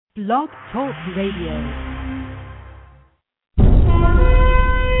Blog Talk Radio.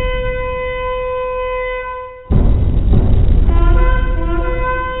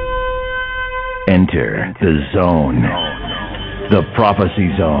 Enter the zone. The prophecy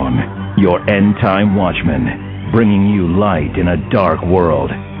zone. Your end time watchman, bringing you light in a dark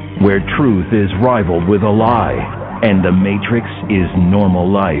world where truth is rivaled with a lie and the matrix is normal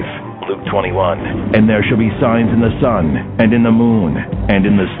life. Luke 21. And there shall be signs in the sun and in the moon and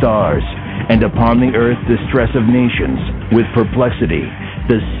in the stars, and upon the earth distress of nations with perplexity,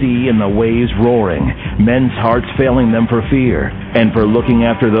 the sea and the waves roaring, men's hearts failing them for fear, and for looking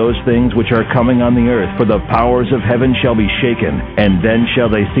after those things which are coming on the earth. For the powers of heaven shall be shaken, and then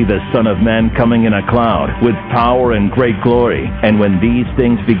shall they see the Son of Man coming in a cloud with power and great glory. And when these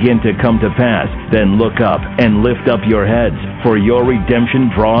things begin to come to pass, then look up and lift up your heads, for your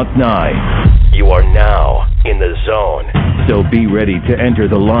redemption draweth nigh. You are now in the zone. So be ready to enter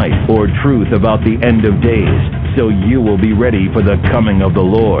the light or truth about the end of days, so you will be ready for the coming of the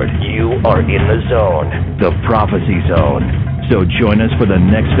Lord. You are in the zone, the prophecy zone. So join us for the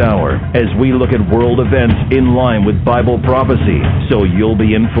next hour as we look at world events in line with Bible prophecy, so you'll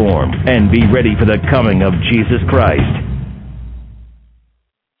be informed and be ready for the coming of Jesus Christ.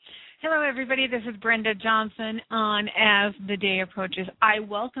 Hello, everybody. This is Brenda Johnson on As the Day Approaches. I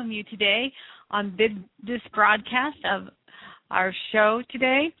welcome you today on this broadcast of our show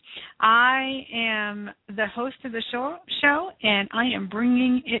today. I am the host of the show, and I am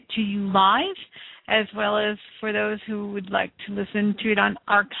bringing it to you live, as well as for those who would like to listen to it on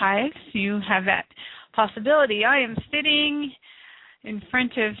archives. You have that possibility. I am sitting in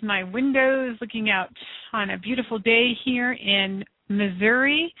front of my windows looking out on a beautiful day here in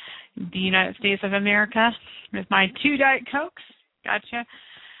Missouri, the United States of America, with my 2 Diet Cokes. Gotcha.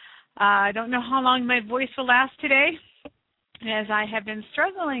 I don't know how long my voice will last today, as I have been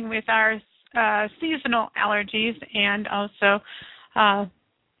struggling with our seasonal allergies and also the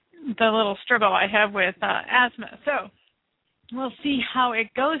little struggle I have with asthma. So we'll see how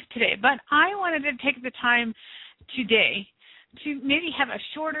it goes today. But I wanted to take the time today to maybe have a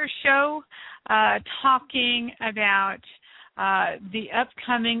shorter show talking about the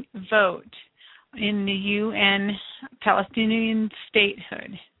upcoming vote in the UN Palestinian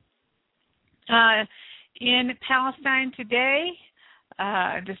Statehood. In Palestine today,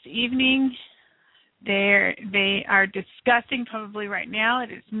 this evening, they are discussing, probably right now,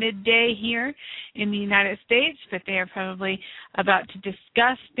 it is midday here in the United States, but they are probably about to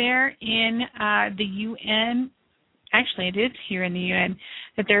discuss there in the UN. Actually, it is here in the UN,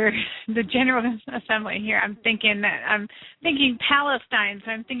 that they're the General Assembly here. I'm thinking Palestine,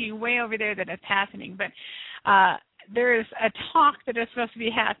 so I'm thinking way over there that it's happening. But there is a talk that is supposed to be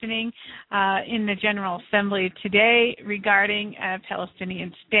happening in the General Assembly today regarding a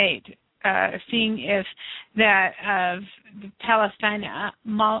Palestinian state, seeing if that the Palestine,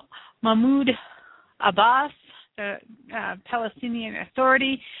 Mahmoud Abbas, the Palestinian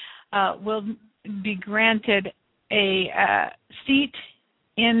Authority, will be granted a seat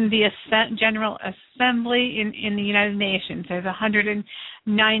in the General Assembly in the United Nations. There's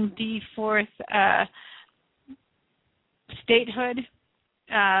 194th statehood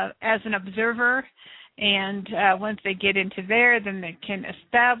as an observer, and once they get into there, then they can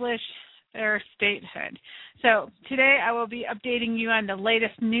establish their statehood. So today I will be updating you on the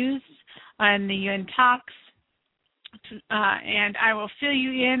latest news on the UN talks, and I will fill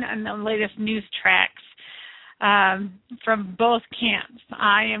you in on the latest news tracks from both camps.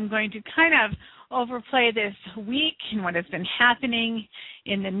 I am going to kind of overplay this week and what has been happening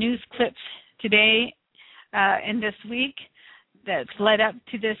in the news clips today and this week that's led up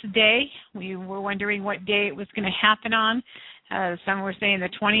to this day. We were wondering what day it was going to happen on. Some were saying the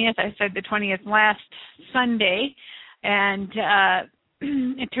 20th. I said the 20th last Sunday, and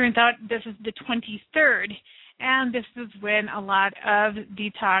it turns out this is the 23rd, and this is when a lot of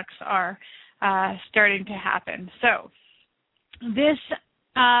detox are starting to happen. So this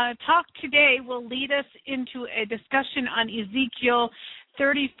talk today will lead us into a discussion on Ezekiel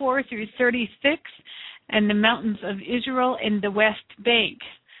 34 through 36 and the mountains of Israel and the West Bank.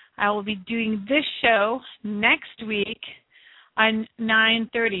 I will be doing this show next week on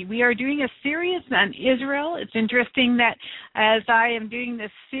 9:30. We are doing a series on Israel. It's interesting that as I am doing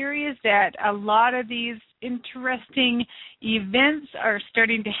this series that a lot of these interesting events are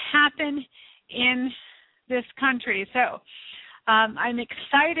starting to happen in this country. So I'm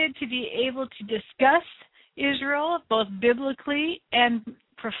excited to be able to discuss Israel both biblically and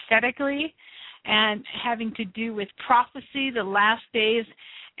prophetically, and having to do with prophecy, the last days,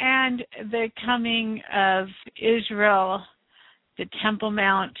 and the coming of Israel the Temple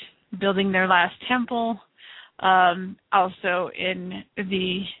Mount, building their last temple, also in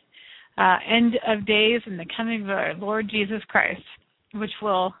the end of days and the coming of our Lord Jesus Christ, which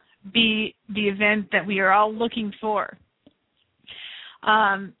will be the event that we are all looking for.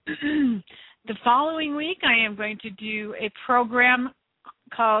 The following week, I am going to do a program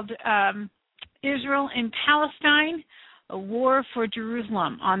called Israel and Palestine, a War for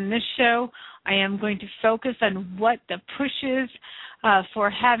Jerusalem. On this show, I am going to focus on what the push is for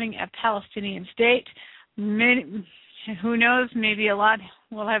having a Palestinian state. Who knows, maybe a lot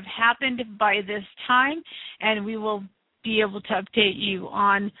will have happened by this time, and we will be able to update you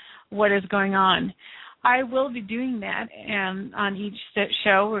on what is going on. I will be doing that on each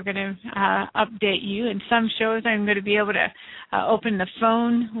show. We're going to update you. In some shows, I'm going to be able to open the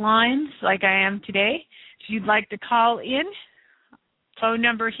phone lines like I am today. If you'd like to call in, phone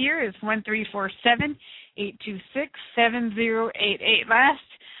number here is 1-347-826-7088. Last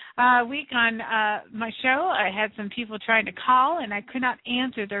week on my show, I had some people trying to call, and I could not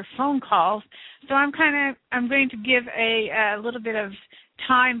answer their phone calls. So I'm going to give a little bit of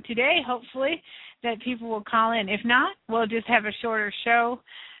time today, hopefully, that people will call in. If not, we'll just have a shorter show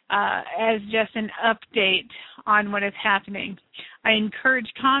as just an update on what is happening. I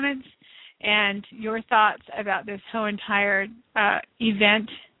encourage comments and your thoughts about this whole entire event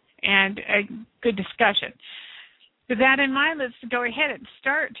and a good discussion. With that in mind, let's go ahead and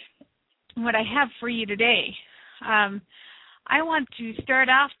start what I have for you today. I want to start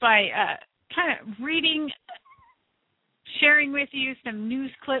off by kind of sharing with you some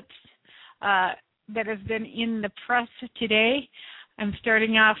news clips that has been in the press today. I'm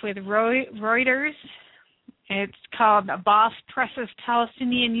starting off with Reuters. It's called Abbas Presses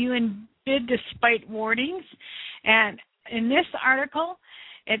Palestinian UN Bid Despite Warnings. And in this article,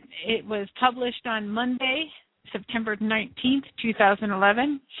 it was published on Monday, September 19th,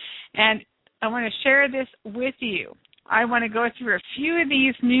 2011. And I want to share this with you. I want to go through a few of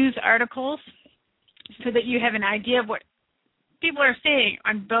these news articles so that you have an idea of what people are saying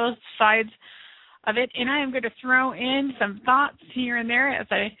on both sides of it, and I am going to throw in some thoughts here and there as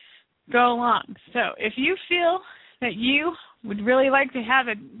I go along. So if you feel that you would really like to have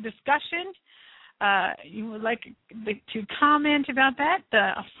a discussion, you would like to comment about that,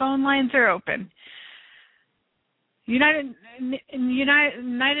 the phone lines are open. United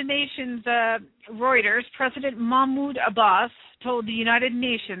Nations Reuters, President Mahmoud Abbas told the United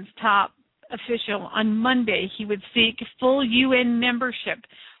Nations top official on Monday he would seek full UN membership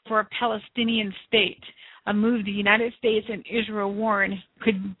for a Palestinian state, a move the United States and Israel warn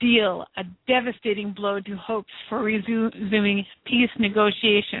could deal a devastating blow to hopes for resuming peace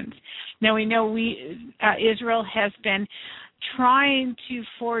negotiations. Now we know Israel has been trying to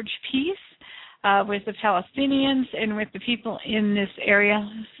forge peace with the Palestinians and with the people in this area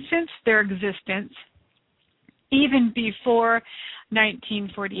since their existence, even before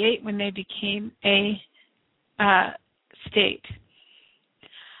 1948 when they became a state.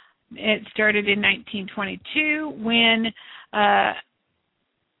 It started in 1922 when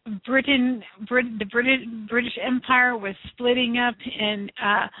the British Empire was splitting up and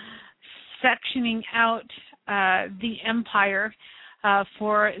sectioning out the empire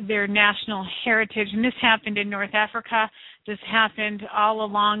for their national heritage. And this happened in North Africa. This happened all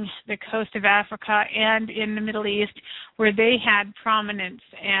along the coast of Africa and in the Middle East, where they had prominence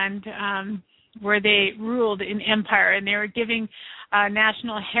and where they ruled in empire. And they were giving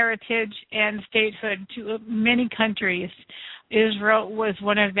national heritage and statehood to many countries. Israel was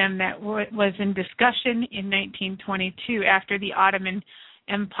one of them that was in discussion in 1922 after the Ottoman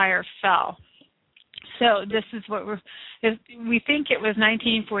Empire fell. So this is what we think it was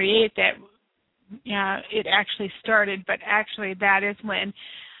 1948 that it actually started, but actually that is when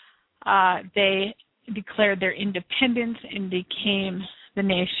they declared their independence and became the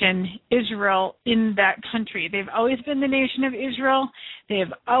nation Israel in that country. They've always been the nation of Israel. They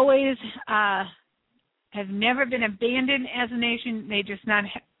have always have never been abandoned as a nation. They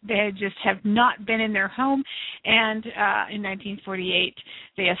just have not been in their home. And in 1948,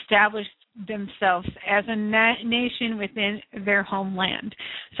 they established themselves as a nation within their homeland.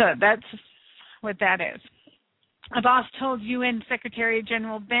 So that's what that is. Abbas told UN Secretary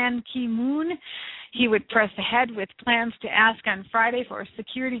General Ban Ki-moon he would press ahead with plans to ask on Friday for a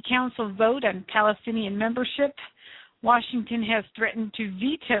Security Council vote on Palestinian membership. Washington has threatened to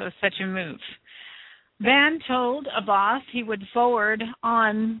veto such a move. Ban told Abbas he would forward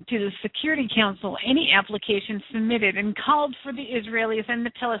on to the Security Council any application submitted and called for the Israelis and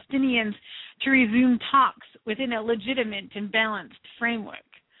the Palestinians to resume talks within a legitimate and balanced framework.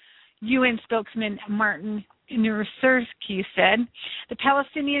 UN spokesman Martin Nursersky said, the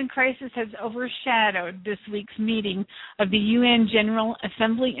Palestinian crisis has overshadowed this week's meeting of the UN General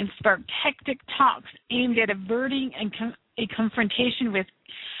Assembly and sparked hectic talks aimed at averting a confrontation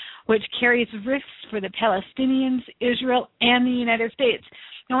which carries risks for the Palestinians, Israel, and the United States.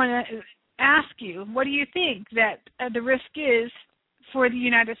 I want to ask you, what do you think that the risk is for the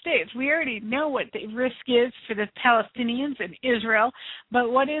United States? We already know what the risk is for the Palestinians and Israel,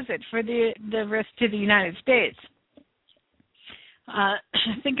 but what is it for the risk to the United States?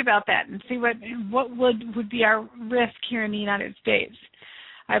 Think about that and see what would be our risk here in the United States.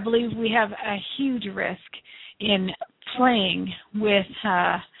 I believe we have a huge risk in playing with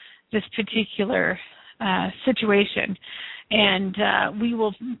this particular situation, and we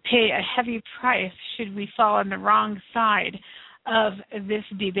will pay a heavy price should we fall on the wrong side of this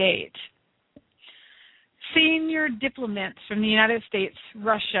debate. Senior diplomats from the United States,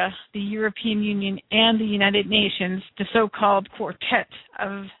 Russia, the European Union, and the United Nations, the so-called quartet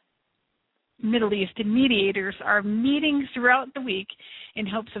of Middle East mediators, are meeting throughout the week in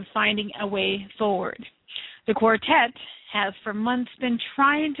hopes of finding a way forward. The quartet has for months been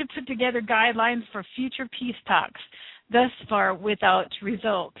trying to put together guidelines for future peace talks, thus far without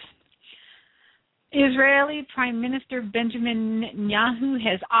result. Israeli Prime Minister Benjamin Netanyahu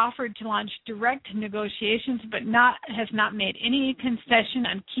has offered to launch direct negotiations, but has not made any concession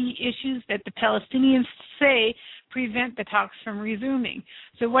on key issues that the Palestinians say prevent the talks from resuming.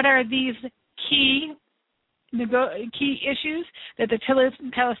 So what are these key issues that the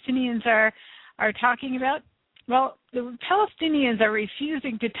Palestinians are talking about? Well, the Palestinians are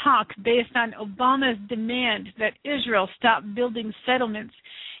refusing to talk based on Obama's demand that Israel stop building settlements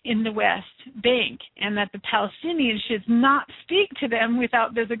in the West Bank and that the Palestinians should not speak to them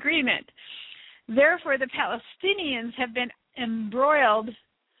without this agreement. Therefore, the Palestinians have been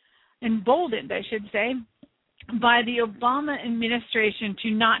emboldened, I should say, by the Obama administration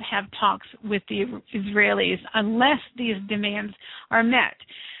to not have talks with the Israelis unless these demands are met.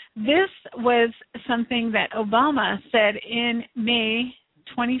 This was something that Obama said in May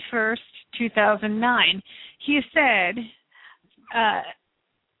 21st, 2009. He said,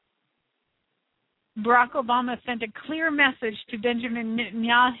 Barack Obama sent a clear message to Benjamin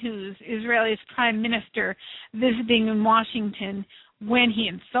Netanyahu's Israeli prime minister visiting in Washington when he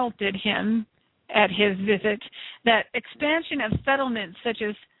insulted him at his visit, that expansion of settlements such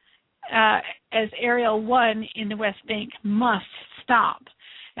as Area 1 in the West Bank must stop.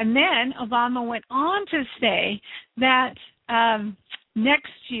 And then Obama went on to say that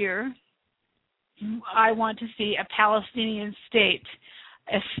next year I want to see a Palestinian state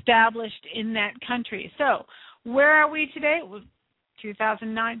established in that country. So where are we today?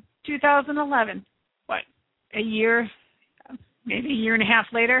 2009, 2011. What, a year, maybe a year and a half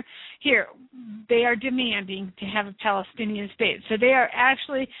later? Here, they are demanding to have a Palestinian state. So they are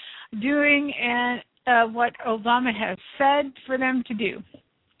actually doing what Obama has said for them to do,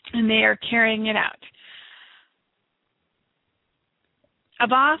 and they are carrying it out.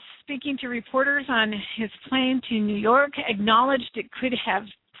 Abbas, speaking to reporters on his plane to New York, acknowledged it could have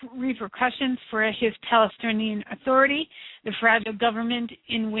repercussions for his Palestinian Authority, the fragile government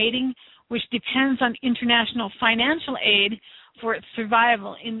in waiting, which depends on international financial aid for its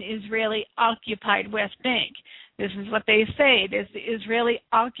survival in the Israeli-occupied West Bank. This is what they say. It is the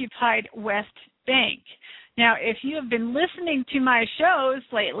Israeli-occupied West Bank. Now, if you have been listening to my shows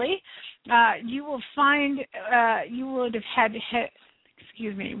lately, you will find you would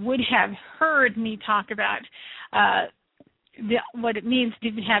have heard me talk about what it means to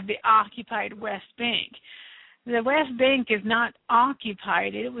have the occupied West Bank. The West Bank is not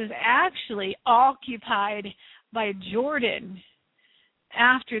occupied. It was actually occupied by Jordan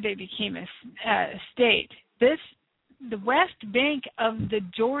after they became a state. The West Bank of the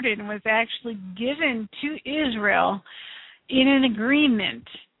Jordan was actually given to Israel in an agreement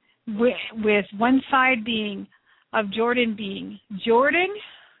with one side of Jordan being Jordan,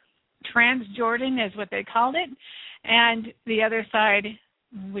 Transjordan is what they called it, and the other side,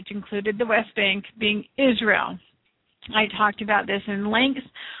 which included the West Bank, being Israel. I talked about this in length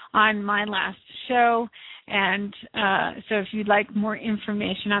on my last show, and so if you'd like more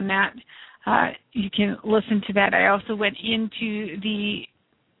information on that, you can listen to that. I also went into the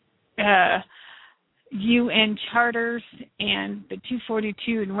UN charters and the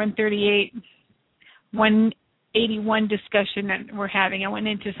 242 and 138, 181 discussion that we're having. I went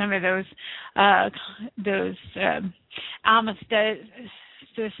into some of those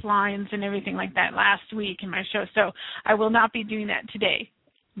armistice lines and everything like that last week in my show. So I will not be doing that today.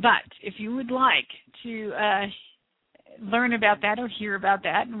 But if you would like to learn about that or hear about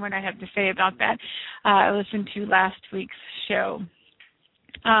that and what I have to say about that, listen to last week's show.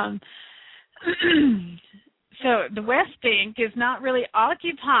 So the West Bank is not really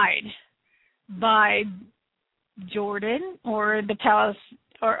occupied by Jordan or by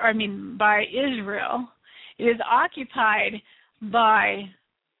Israel. It is occupied by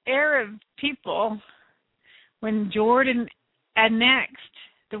Arab people when Jordan annexed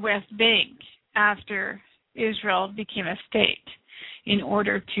the West Bank after Israel became a state in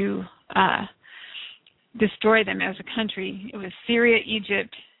order to destroy them as a country. It was Syria,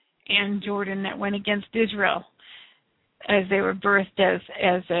 Egypt, and Jordan that went against Israel as they were birthed as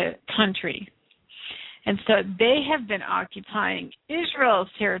a country. And so they have been occupying Israel's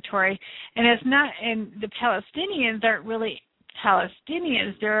territory, and the Palestinians aren't really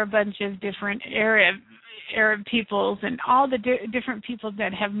Palestinians. There are a bunch of different Arab peoples and all the different people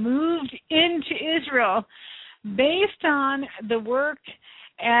that have moved into Israel based on the work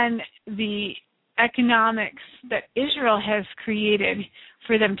and the economics that Israel has created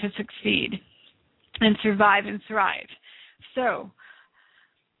for them to succeed and survive and thrive. So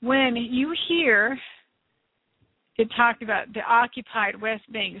when you hear it talked about the occupied West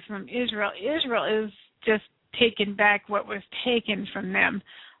Bank from Israel, Israel is just taking back what was taken from them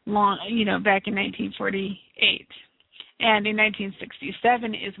back in 1948. And in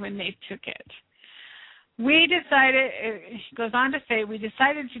 1967 is when they took it. It goes on to say, we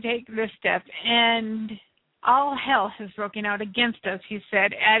decided to take this step, and all hell has broken out against us, he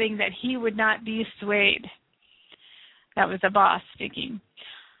said, adding that he would not be swayed. That was Abbas speaking.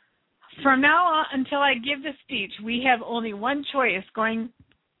 From now on, until I give the speech, we have only one choice, going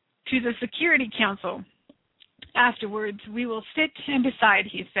to the Security Council. Afterwards, we will sit and decide,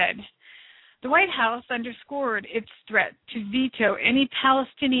 he said. The White House underscored its threat to veto any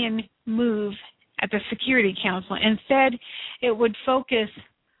Palestinian move at the Security Council and said it would focus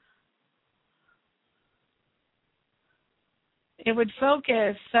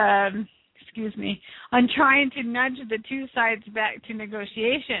on trying to nudge the two sides back to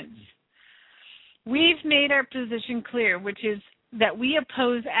negotiations. We've made our position clear, which is that we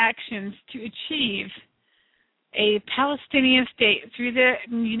oppose actions to achieve a Palestinian state through the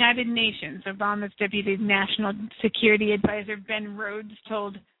United Nations, Obama's Deputy National Security Advisor Ben Rhodes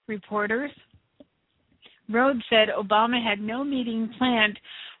told reporters. Rhodes said Obama had no meeting planned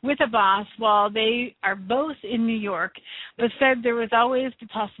with Abbas while they are both in New York, but said there was always the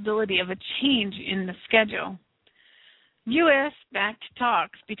possibility of a change in the schedule. U.S.-backed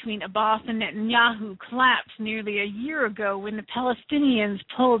talks between Abbas and Netanyahu collapsed nearly a year ago when the Palestinians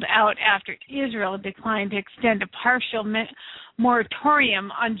pulled out after Israel declined to extend a partial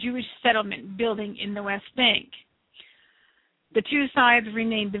moratorium on Jewish settlement building in the West Bank. The two sides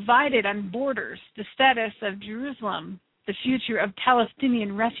remain divided on borders, the status of Jerusalem, the future of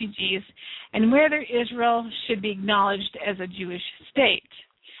Palestinian refugees, and whether Israel should be acknowledged as a Jewish state.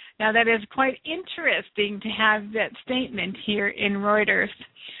 Now, that is quite interesting to have that statement here in Reuters.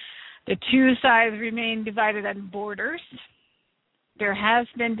 The two sides remain divided on borders. There has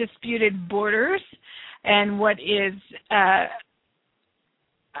been disputed borders and what is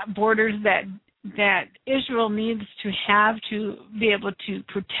borders that Israel needs to have to be able to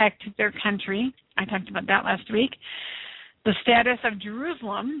protect their country. I talked about that last week. The status of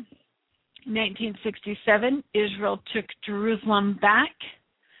Jerusalem, 1967, Israel took Jerusalem back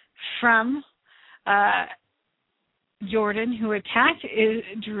from Jordan, who attacked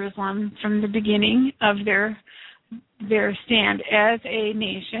Jerusalem from the beginning of their stand as a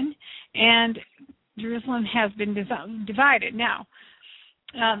nation, and Jerusalem has been divided. Now,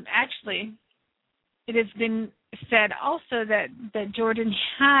 actually, it has been said also that Jordan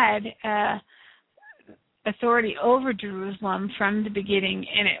had authority over Jerusalem from the beginning,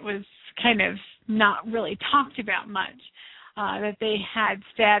 and it was kind of not really talked about much. That they had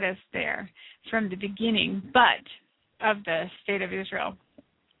status there from the beginning, but of the State of Israel.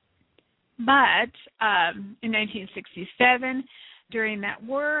 But in 1967, during that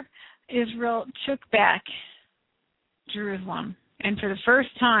war, Israel took back Jerusalem, and for the first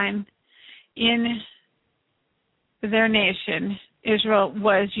time in their nation, Israel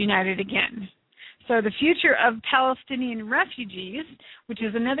was united again. So the future of Palestinian refugees, which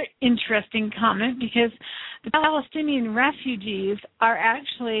is another interesting comment, because the Palestinian refugees are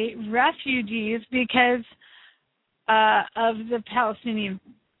actually refugees because of the Palestinian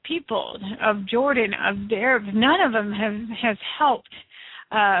people, of Jordan, of the Arabs. None of them has helped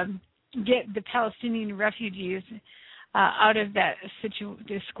get the Palestinian refugees out of that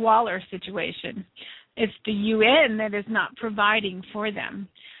the squalor situation. It's the UN that is not providing for them.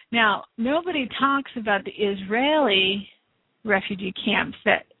 Now, nobody talks about the Israeli refugee camps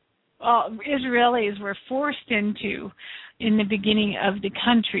that Israelis were forced into in the beginning of the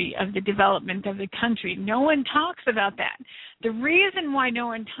country, of the development of the country. No one talks about that. The reason why no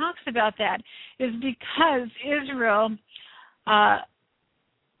one talks about that is because Israel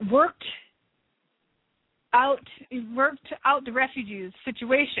worked out the refugees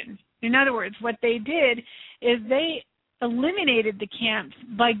situation. In other words, what they did is they eliminated the camps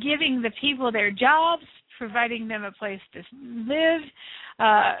by giving the people their jobs, providing them a place to live,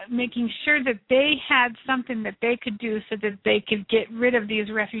 making sure that they had something that they could do so that they could get rid of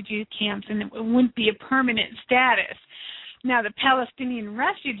these refugee camps and it wouldn't be a permanent status. Now, the Palestinian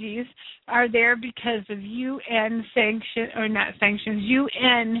refugees are there because of UN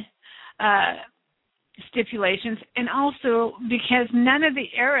UN stipulations, and also because none of the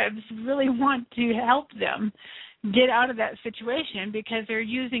Arabs really want to help them get out of that situation because they're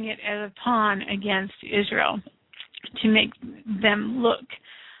using it as a pawn against Israel to make them look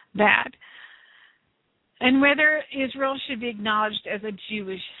bad. And whether Israel should be acknowledged as a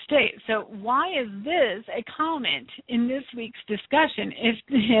Jewish state. So why is this a comment in this week's discussion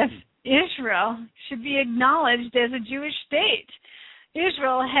if Israel should be acknowledged as a Jewish state?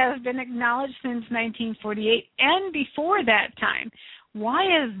 Israel has been acknowledged since 1948 and before that time. Why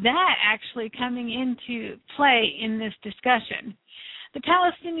is that actually coming into play in this discussion? The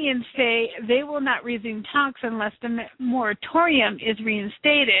Palestinians say they will not resume talks unless the moratorium is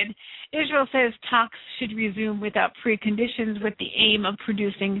reinstated. Israel says talks should resume without preconditions with the aim of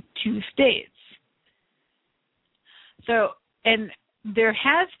producing two states. So, and there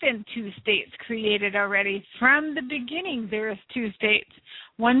has been two states created already. From the beginning, there is two states.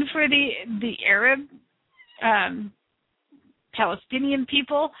 One for the Arab Palestinian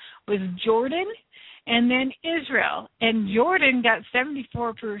people was Jordan, and then Israel. And Jordan got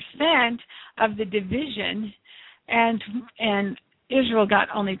 74% of the division, and Israel got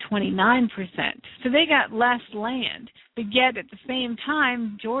only 29%. So they got less land. But yet, at the same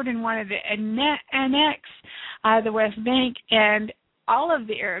time, Jordan wanted to annex the West Bank, and all of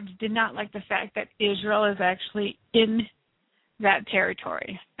the Arabs did not like the fact that Israel is actually in that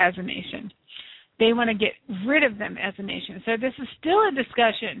territory as a nation. They want to get rid of them as a nation. So this is still a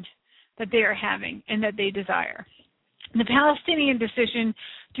discussion that they are having and that they desire. The Palestinian decision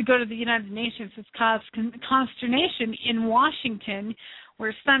to go to the United Nations has caused consternation in Washington,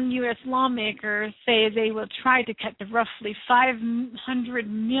 where some U.S. lawmakers say they will try to cut the roughly $500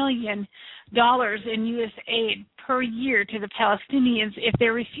 million in U.S. aid per year to the Palestinians if they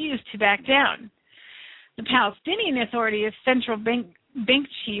refuse to back down. The Palestinian Authority's central bank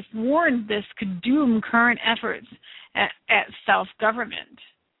chief warned this could doom current efforts at self-government.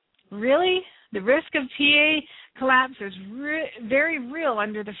 Really? The risk of PA collapse is very real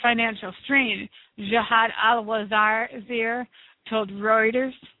under the financial strain, Jihad al-Wazir told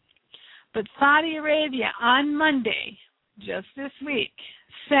Reuters. But Saudi Arabia on Monday, just this week,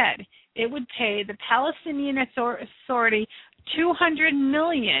 said it would pay the Palestinian Authority $200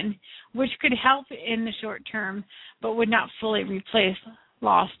 million, which could help in the short term, but would not fully replace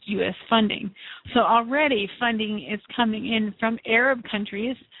lost U.S. funding. So already funding is coming in from Arab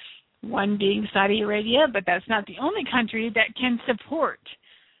countries, one being Saudi Arabia, but that's not the only country that can support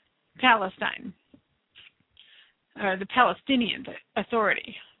Palestine, or the Palestinian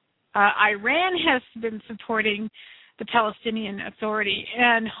Authority. Iran has been supporting the Palestinian Authority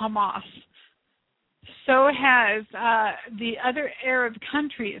and Hamas. So has the other Arab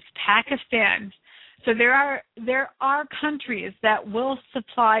countries, Pakistan. So there are countries that will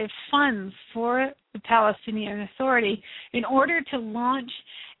supply funds for the Palestinian Authority in order to launch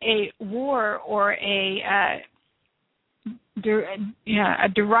a war or a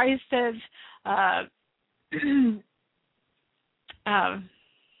derisive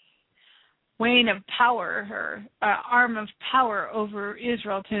wane of power or arm of power over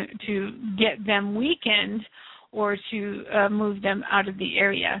Israel to get them weakened or to move them out of the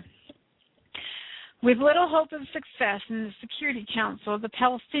area. With little hope of success in the Security Council, the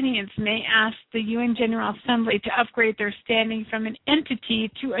Palestinians may ask the UN General Assembly to upgrade their standing from an entity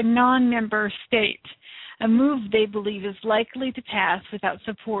to a non-member state, a move they believe is likely to pass without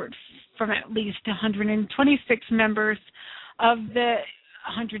support from at least 126 members of the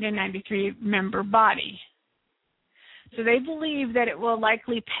 193-member body. So they believe that it will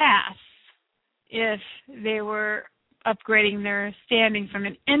likely pass if they were upgrading their standing from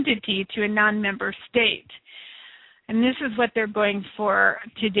an entity to a non-member state. And this is what they're going for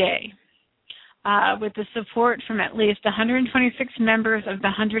today. With the support from at least 126 members of the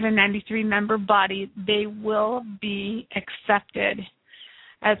 193-member body, they will be accepted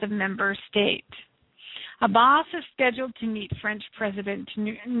as a member state. Abbas is scheduled to meet French President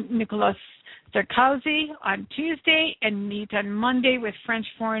Nicolas Sarkozy on Tuesday and meet on Monday with French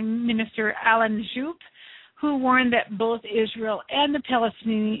Foreign Minister Alain Juppé, who warned that both Israel and the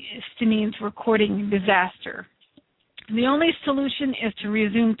Palestinians were courting disaster. The only solution is to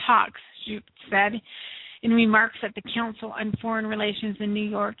resume talks, Juppé said in remarks at the Council on Foreign Relations in New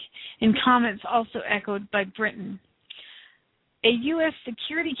York, in comments also echoed by Britain. A U.S.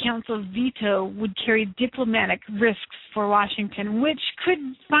 Security Council veto would carry diplomatic risks for Washington, which could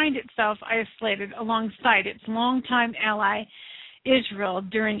find itself isolated alongside its longtime ally, Israel,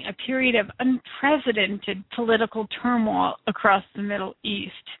 during a period of unprecedented political turmoil across the Middle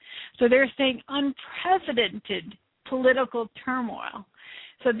East. So they're saying unprecedented political turmoil.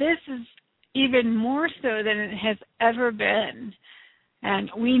 So this is even more so than it has ever been, and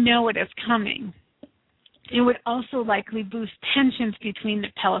we know it is coming. It would also likely boost tensions between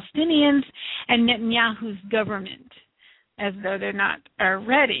the Palestinians and Netanyahu's government, as though they're not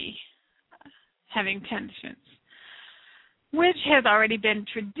already having tensions, which has already been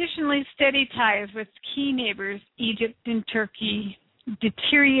traditionally steady ties with key neighbors, Egypt and Turkey,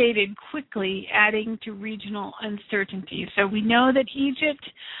 deteriorated quickly, adding to regional uncertainty. So we know that Egypt,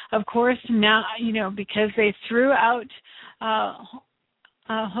 of course, now, because they threw out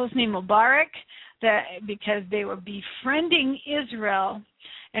Hosni Mubarak, because they were befriending Israel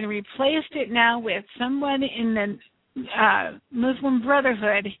and replaced it now with someone in the Muslim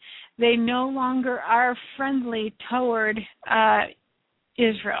Brotherhood, they no longer are friendly toward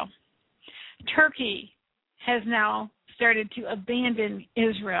Israel. Turkey has now started to abandon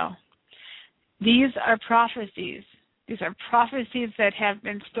Israel. These are prophecies. These are prophecies that have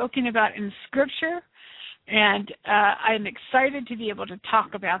been spoken about in Scripture, and I'm excited to be able to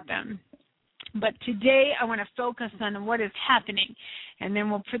talk about them. But today I want to focus on what is happening, and then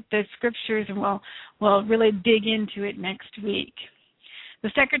we'll put the Scriptures and we'll really dig into it next week.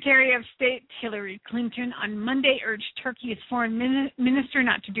 The Secretary of State, Hillary Clinton, on Monday urged Turkey's foreign minister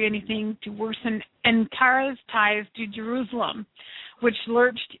not to do anything to worsen Ankara's ties to Jerusalem, which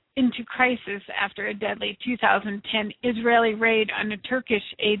lurched into crisis after a deadly 2010 Israeli raid on a Turkish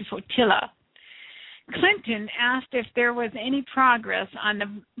aid flotilla. Clinton asked if there was any progress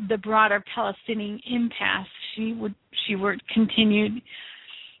on the broader Palestinian impasse. Work continued.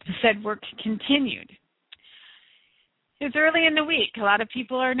 It's early in the week. A lot of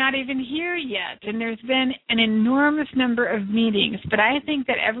people are not even here yet, and there's been an enormous number of meetings. But I think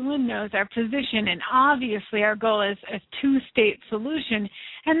that everyone knows our position, and obviously our goal is a two-state solution,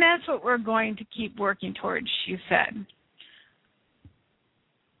 and that's what we're going to keep working towards, she said.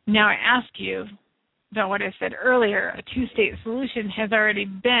 Now I ask you, though, what I said earlier, a two-state solution has already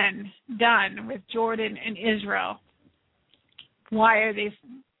been done with Jordan and Israel. Why are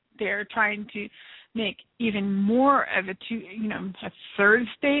they're trying to make even more of a third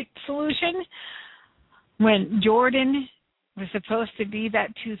state solution when Jordan was supposed to be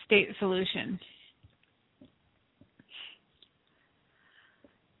that two-state solution?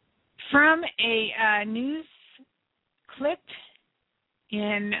 From a news clip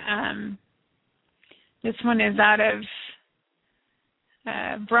in this one is out of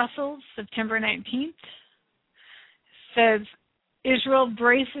Brussels, September 19th, says Israel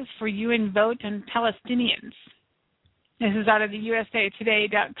braces for UN vote on Palestinians. This is out of the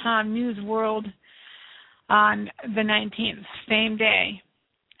USAtoday.com News World on the 19th, same day.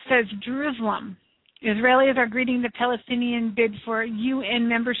 Says Jerusalem. Israelis are greeting the Palestinian bid for UN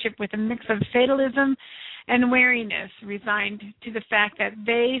membership with a mix of fatalism and wariness, resigned to the fact that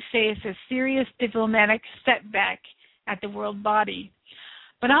they face a serious diplomatic setback at the world body,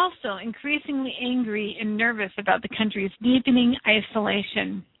 but also increasingly angry and nervous about the country's deepening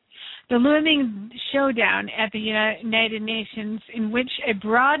isolation. The looming showdown at the United Nations, in which a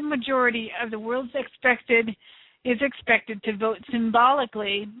broad majority of the world is expected to vote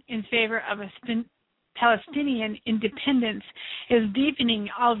symbolically in favor of a Palestinian independence, is deepening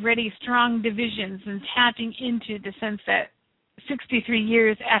already strong divisions and tapping into the sense that 63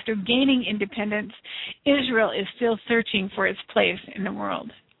 years after gaining independence, Israel is still searching for its place in the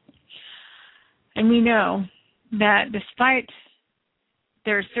world. And we know that despite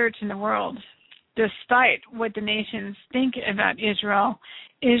their search in the world, despite what the nations think about Israel,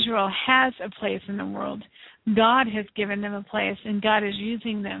 Israel has a place in the world. God has given them a place, and God is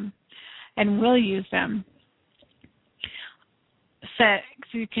using them and will use them.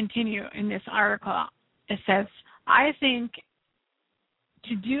 To continue in this article, it says, I think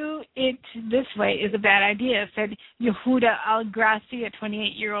to do it this way is a bad idea, said Yehuda Al-Grassi, a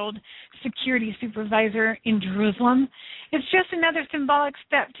 28-year-old security supervisor in Jerusalem. It's just another symbolic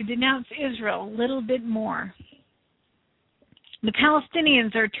step to denounce Israel a little bit more. The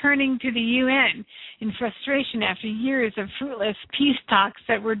Palestinians are turning to the UN in frustration after years of fruitless peace talks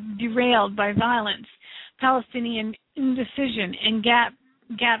that were derailed by violence, Palestinian indecision, and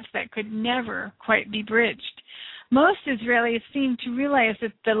gaps that could never quite be bridged. Most Israelis seem to realize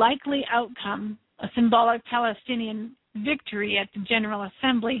that the likely outcome, a symbolic Palestinian victory at the General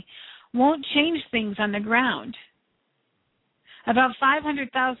Assembly, won't change things on the ground. About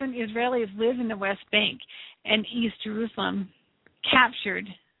 500,000 Israelis live in the West Bank and East Jerusalem, captured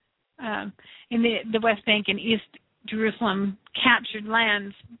in the West Bank and East Jerusalem, captured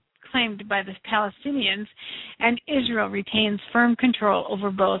lands claimed by the Palestinians, and Israel retains firm control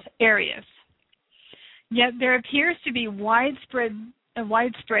over both areas. Yet there appears to be a widespread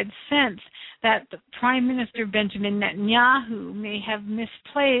sense that the Prime Minister Benjamin Netanyahu may have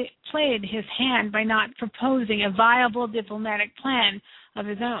misplayed his hand by not proposing a viable diplomatic plan of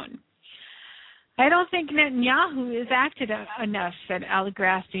his own. I don't think Netanyahu is active enough, said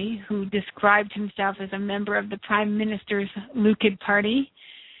Al-Grassi, who described himself as a member of the Prime Minister's Likud party.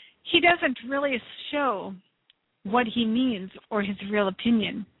 He doesn't really show what he means or his real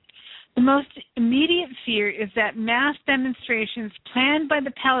opinion. The most immediate fear is that mass demonstrations planned by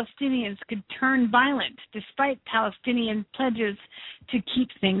the Palestinians could turn violent despite Palestinian pledges to keep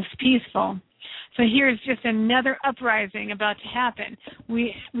things peaceful. So here's just another uprising about to happen.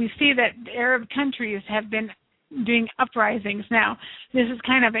 We see that Arab countries have been doing uprisings now. This is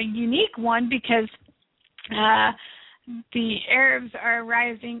kind of a unique one because the Arabs are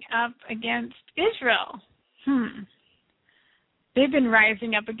rising up against Israel. They've been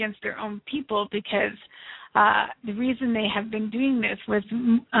rising up against their own people because the reason they have been doing this with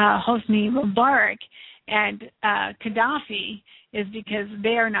Hosni Mubarak and Gaddafi is because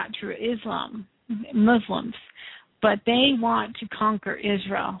they are not true Muslims, but they want to conquer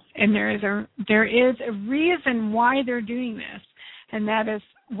Israel. And there is a reason why they're doing this, and that is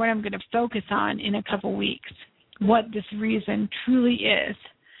what I'm going to focus on in a couple weeks, what this reason truly is.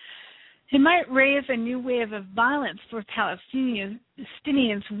 It might raise a new wave of violence for Palestinians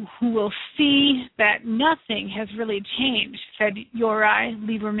who will see that nothing has really changed, said Yorai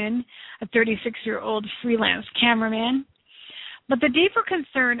Lieberman, a 36-year-old freelance cameraman. But the deeper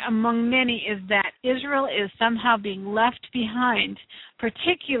concern among many is that Israel is somehow being left behind,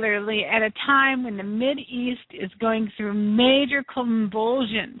 particularly at a time when the Mideast is going through major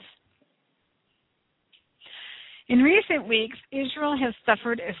convulsions. In recent weeks, Israel has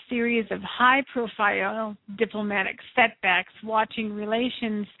suffered a series of high-profile diplomatic setbacks, watching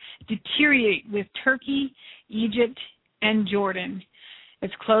relations deteriorate with Turkey, Egypt, and Jordan,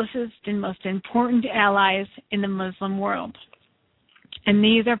 its closest and most important allies in the Muslim world. And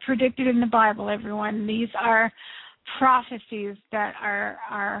these are predicted in the Bible, everyone. These are prophecies that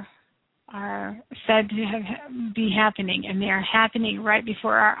are said to be happening, and they are happening right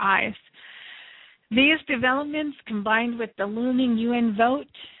before our eyes. These developments, combined with the looming UN vote,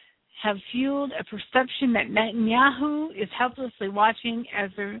 have fueled a perception that Netanyahu is helplessly watching as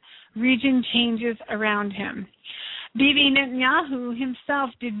the region changes around him. Bibi Netanyahu himself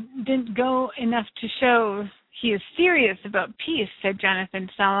didn't go enough to show he is serious about peace, said Jonathan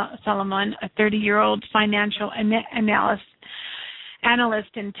Solomon, a 30-year-old financial analyst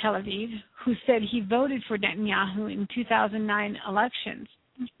in Tel Aviv, who said he voted for Netanyahu in 2009 elections.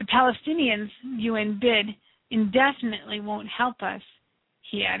 The Palestinians' UN bid indefinitely won't help us,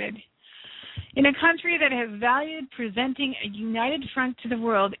 he added. In a country that has valued presenting a united front to the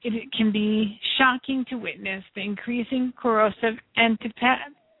world, it can be shocking to witness the increasing corrosive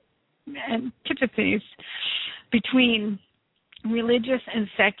antipathies between religious and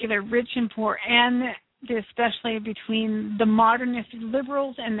secular, rich and poor, and especially between the modernist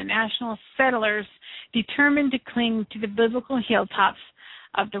liberals and the national settlers determined to cling to the biblical hilltops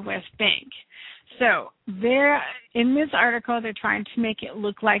of the West Bank. So there, in this article, they're trying to make it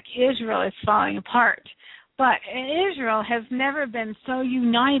look like Israel is falling apart. But Israel has never been so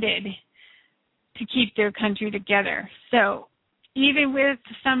united to keep their country together. So even with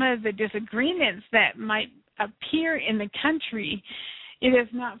some of the disagreements that might appear in the country, it is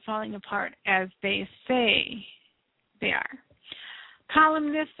not falling apart as they say they are.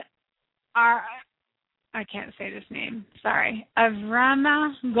 Columnists are, I can't say this name, sorry,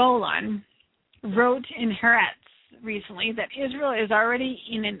 Avrama Golan wrote in Haaretz recently that Israel is already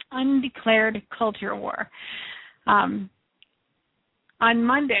in an undeclared culture war. On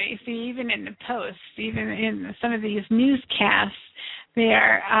Monday, see, even in the Post, even in some of these newscasts, they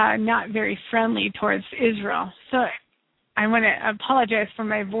are not very friendly towards Israel. So I want to apologize for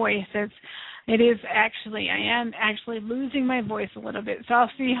my voice. I am actually losing my voice a little bit, so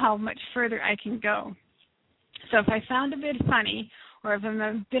I'll see how much further I can go. So if I sound a bit funny or if I'm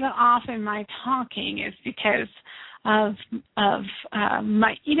a bit off in my talking, it's because of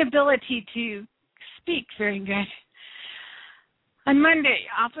my inability to speak very good. On Monday,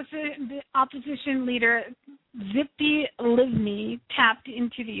 opposition leader Tzipi Livni tapped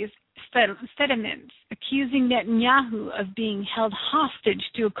into these sediments, accusing Netanyahu of being held hostage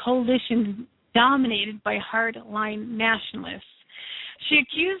to a coalition dominated by hardline nationalists. She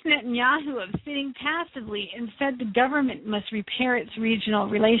accused Netanyahu of sitting passively and said the government must repair its regional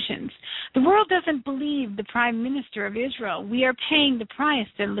relations. The world doesn't believe the Prime Minister of Israel. We are paying the price,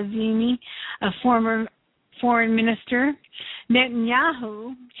 said Livni, a former foreign minister.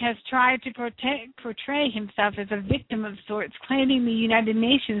 Netanyahu has tried to portray himself as a victim of sorts, claiming the United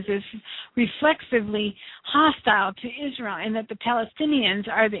Nations is reflexively hostile to Israel and that the Palestinians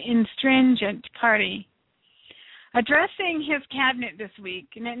are the intransigent party. Addressing his cabinet this week,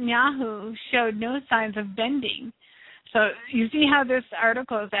 Netanyahu showed no signs of bending. So you see how this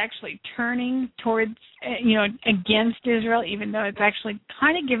article is actually turning towards, against Israel, even though it's actually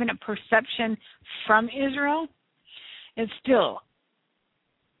kind of given a perception from Israel. It's still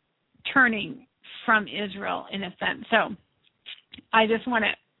turning from Israel in a sense. So I just want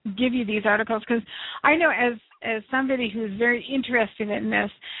to give you these articles because I know as somebody who's very interested in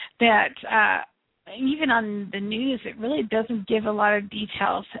this that even on the news, it really doesn't give a lot of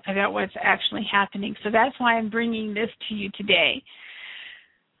details about what's actually happening. So that's why I'm bringing this to you today.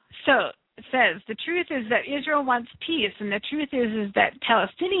 So it says, the truth is that Israel wants peace, and the truth is that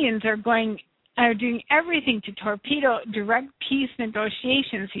Palestinians are doing everything to torpedo direct peace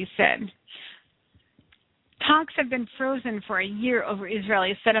negotiations, he said. Talks have been frozen for a year over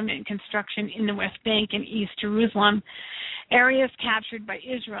Israeli settlement construction in the West Bank and East Jerusalem, areas captured by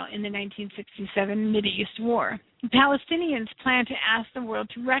Israel in the 1967 Mideast War. The Palestinians plan to ask the world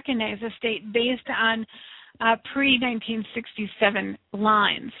to recognize a state based on pre-1967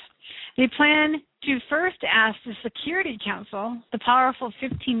 lines. They plan to first ask the Security Council, the powerful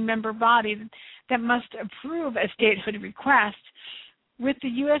 15-member body that must approve a statehood request. With the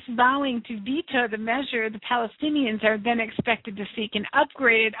U.S. vowing to veto the measure, the Palestinians are then expected to seek an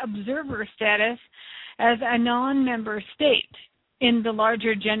upgraded observer status as a non-member state in the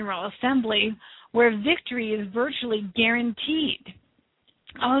larger General Assembly, where victory is virtually guaranteed.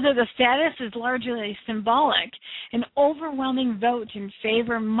 Although the status is largely symbolic, an overwhelming vote in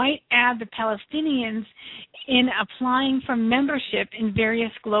favor might add the Palestinians in applying for membership in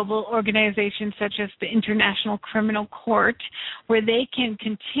various global organizations such as the International Criminal Court, where they can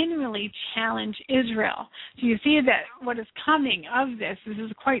continually challenge Israel. So you see that what is coming of this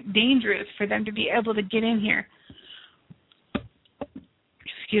is quite dangerous for them to be able to get in here.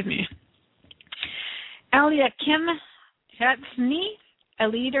 Excuse me. Eliakim Hetzny, a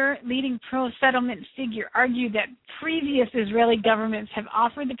leading pro-settlement figure, argued that previous Israeli governments have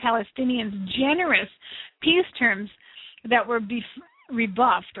offered the Palestinians generous peace terms that were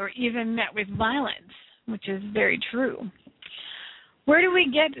rebuffed or even met with violence, which is very true. Where do we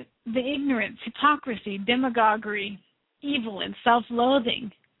get the ignorance, hypocrisy, demagoguery, evil, and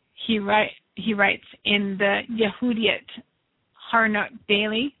self-loathing? He writes in the Yehudiot Harnot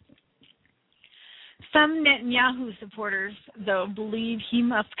Daily. Some Netanyahu supporters, though, believe he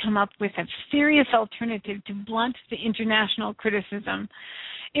must come up with a serious alternative to blunt the international criticism.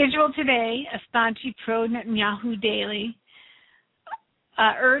 Israel Today, a staunchy pro-Netanyahu daily,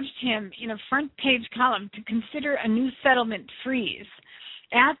 urged him in a front-page column to consider a new settlement freeze.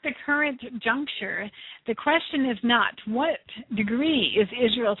 At the current juncture, the question is not what degree is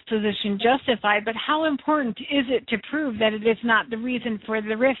Israel's position justified, but how important is it to prove that it is not the reason for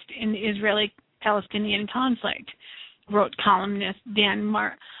the rift in the Israeli-Palestinian conflict, wrote columnist Dan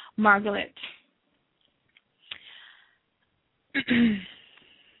Margalit.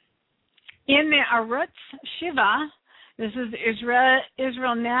 In the Arutz Shiva, this is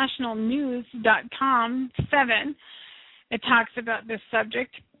IsraelNationalNews.com 7, it talks about this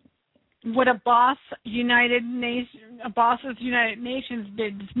subject. What a boss's United Nations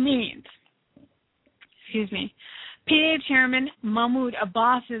bids means. Excuse me. PA Chairman Mahmoud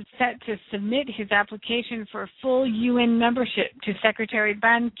Abbas is set to submit his application for full UN membership to Secretary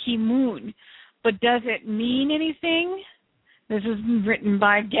Ban Ki-moon. But does it mean anything? This is written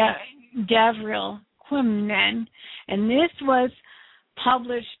by Gavril Quimnan, and this was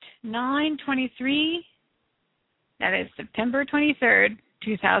published 9/23, that is September 23rd,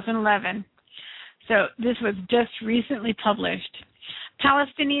 2011. So this was just recently published.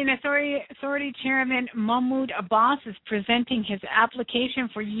 Palestinian Authority Chairman Mahmoud Abbas is presenting his application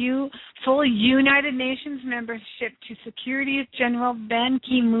for full United Nations membership to Secretary General Ban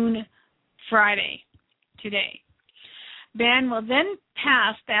Ki-moon today. Ban will then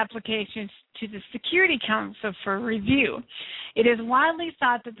pass the application to the Security Council for review. It is widely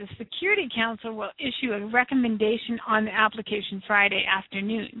thought that the Security Council will issue a recommendation on the application Friday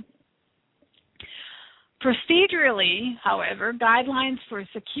afternoon. Procedurally, however, guidelines for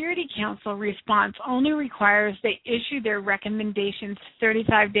Security Council response only requires they issue their recommendations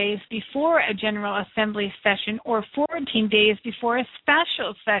 35 days before a General Assembly session or 14 days before a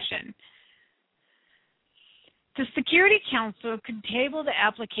special session. The Security Council could table the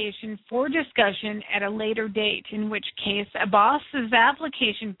application for discussion at a later date, in which case Abbas's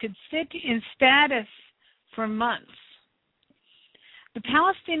application could sit in status for months. The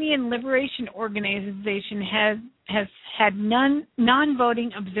Palestinian Liberation Organization has had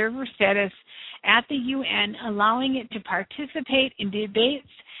non-voting observer status at the UN, allowing it to participate in debates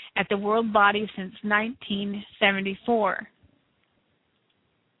at the world body since 1974.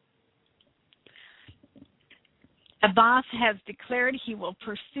 Abbas has declared he will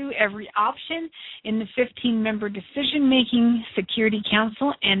pursue every option in the 15-member decision-making Security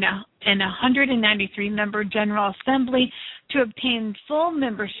Council and a 193-member General Assembly to obtain full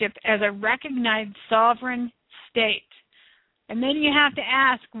membership as a recognized sovereign state. And then you have to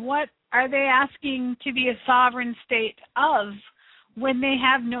ask, what are they asking to be a sovereign state of when they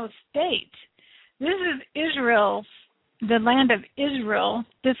have no state? This is Israel, the land of Israel.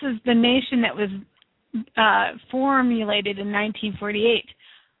 This is the nation that was formulated in 1948.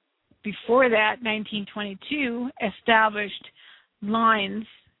 Before that, 1922 established lines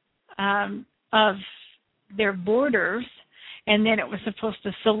of their borders, and then it was supposed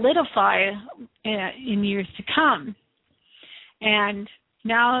to solidify in years to come. And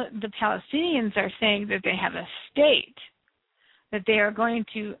now the Palestinians are saying that they have a state, that they are going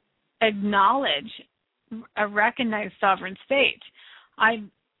to acknowledge a recognized sovereign state.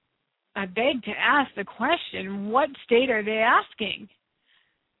 I beg to ask the question, what state are they asking?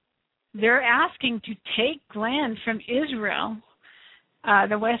 They're asking to take land from Israel,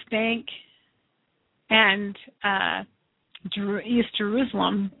 the West Bank, and East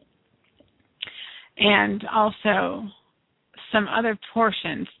Jerusalem, and also some other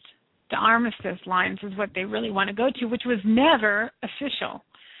portions. The armistice lines is what they really want to go to, which was never official.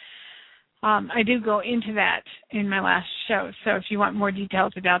 I do go into that in my last show, so if you want more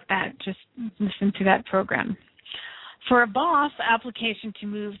details about that, just listen to that program. For Abbas' application to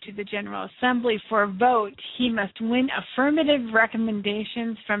move to the General Assembly for a vote, he must win affirmative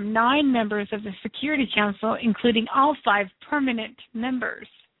recommendations from 9 members of the Security Council, including all 5 permanent members.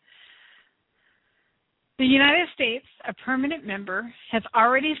 The United States, a permanent member, has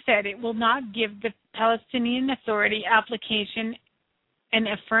already said it will not give the Palestinian Authority application an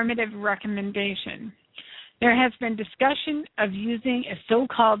affirmative recommendation. There has been discussion of using a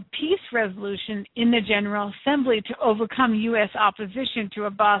so-called peace resolution in the General Assembly to overcome U.S. opposition to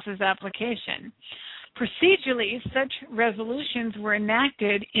Abbas's application. Procedurally, such resolutions were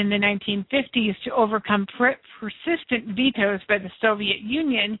enacted in the 1950s to overcome persistent vetoes by the Soviet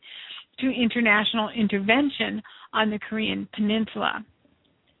Union to international intervention on the Korean Peninsula.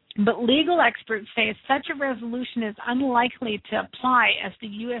 But legal experts say such a resolution is unlikely to apply, as the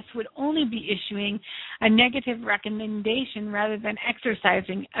U.S. would only be issuing a negative recommendation rather than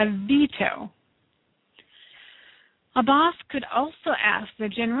exercising a veto. Abbas could also ask the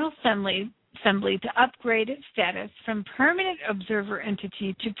General Assembly to upgrade its status from permanent observer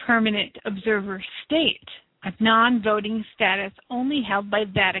entity to permanent observer state, a non-voting status only held by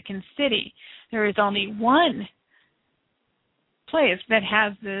Vatican City. There is only one place that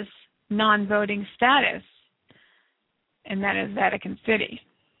has this non-voting status, and that is Vatican City.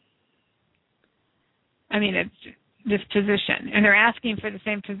 I mean, it's this position, and they're asking for the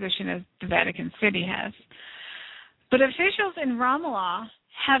same position as the Vatican City has. But officials in Ramallah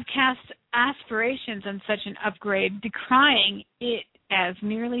have cast aspirations on such an upgrade, decrying it as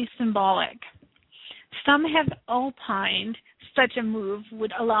merely symbolic. Some have opined such a move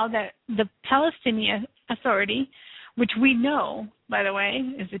would allow the Palestinian Authority, which we know, by the way,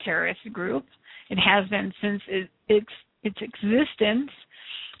 is a terrorist group. It has been since its existence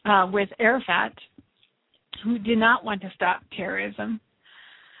with Arafat, who did not want to stop terrorism.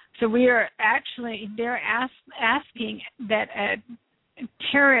 So they're asking that a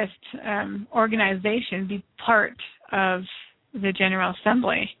terrorist organization be part of the General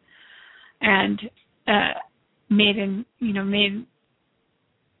Assembly, and made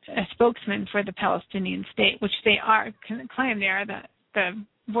a spokesman for the Palestinian State, which they claim they are the the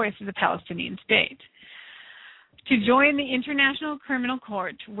voice of the Palestinian State, to join the International Criminal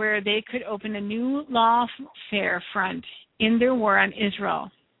Court, where they could open a new lawfare front in their war on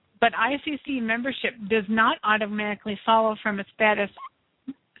Israel. But ICC membership does not automatically follow from a status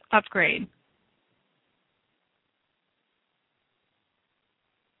upgrade.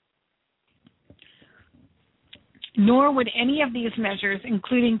 Nor would any of these measures,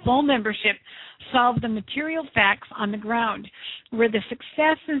 including full membership, solve the material facts on the ground, where the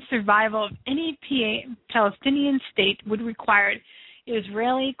success and survival of any Palestinian state would require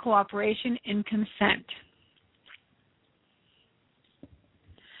Israeli cooperation and consent.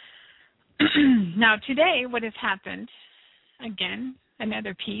 Now, today, what has happened, again,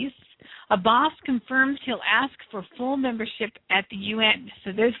 another piece, Abbas confirms he'll ask for full membership at the UN.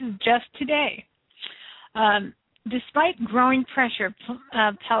 So this is just today. Despite growing pressure,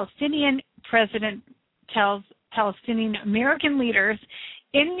 Palestinian president tells Palestinian American leaders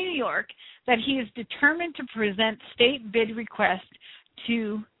in New York that he is determined to present state bid request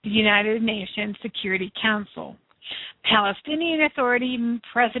to the United Nations Security Council. Palestinian Authority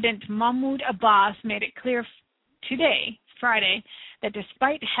President Mahmoud Abbas made it clear today, Friday, that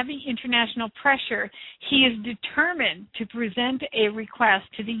despite heavy international pressure, he is determined to present a request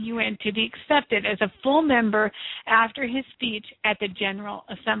to the UN to be accepted as a full member after his speech at the General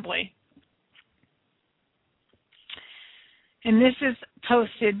Assembly. And this is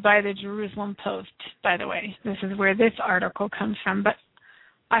posted by the Jerusalem Post, by the way. This is where this article comes from. But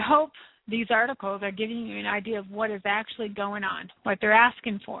I hope these articles are giving you an idea of what is actually going on, what they're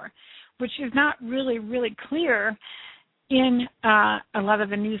asking for, which is not really clear in a lot of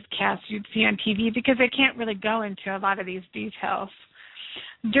the newscasts you'd see on TV, because they can't really go into a lot of these details.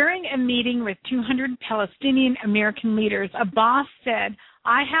 During a meeting with 200 Palestinian American leaders, Abbas said,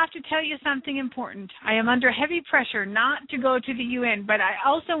 "I have to tell you something important. I am under heavy pressure not to go to the UN, but I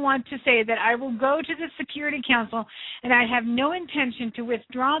also want to say that I will go to the Security Council, and I have no intention to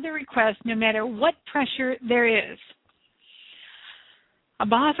withdraw the request no matter what pressure there is."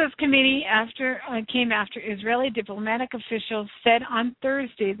 Abbas's committee came after Israeli diplomatic officials said on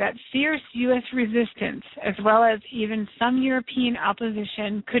Thursday that fierce U.S. resistance, as well as even some European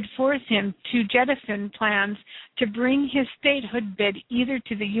opposition, could force him to jettison plans to bring his statehood bid either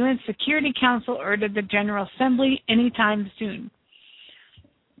to the UN Security Council or to the General Assembly anytime soon.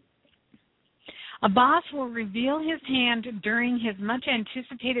 Abbas will reveal his hand during his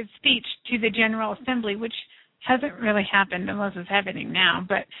much-anticipated speech to the General Assembly, which hasn't really happened unless it's happening now,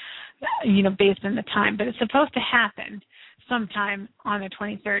 but, based on the time. But it's supposed to happen sometime on the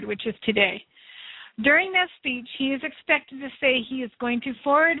 23rd, which is today. During that speech, he is expected to say he is going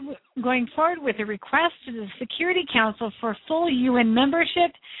forward with a request to the Security Council for full UN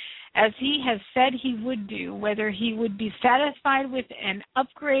membership, as he has said he would do, whether he would be satisfied with an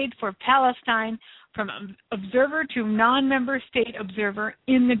upgrade for Palestine from observer to non-member state observer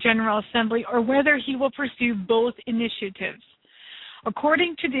in the General Assembly, or whether he will pursue both initiatives.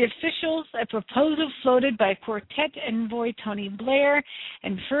 According to the officials, a proposal floated by Quartet envoy Tony Blair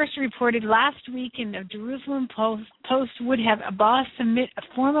and first reported last week in the Jerusalem Post would have Abbas submit a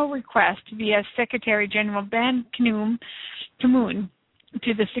formal request via Secretary General Ban Ki-moon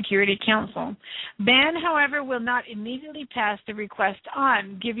to the Security Council. Ban, however, will not immediately pass the request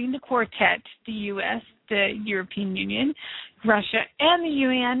on, giving the quartet, the U.S., the European Union, Russia, and the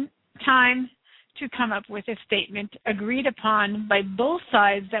UN time to come up with a statement agreed upon by both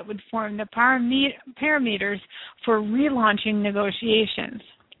sides that would form the parameters for relaunching negotiations.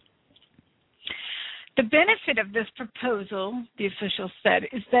 The benefit of this proposal, the officials said,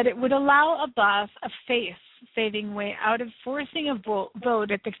 is that it would allow Abbas a face-saving way out of forcing a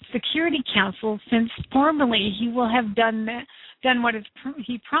vote at the Security Council, since formally he will have done what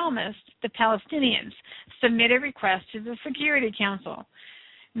he promised the Palestinians, submit a request to the Security Council.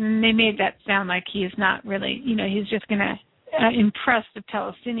 And they made that sound like he is not really, he's just going to impress the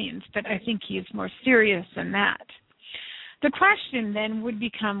Palestinians, but I think he is more serious than that. The question then would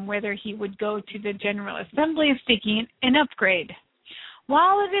become whether he would go to the General Assembly seeking an upgrade.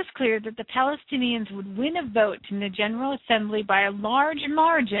 While it is clear that the Palestinians would win a vote in the General Assembly by a large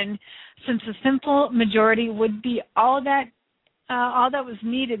margin, since a simple majority would be all that was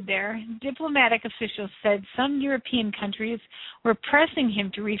needed there, diplomatic officials said some European countries were pressing him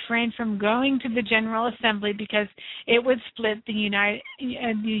to refrain from going to the General Assembly because it would split the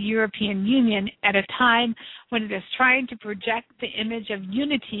European Union at a time when it is trying to project the image of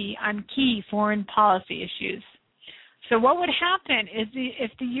unity on key foreign policy issues. So what would happen is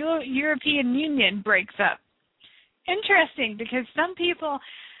if the European Union breaks up? Interesting, because some people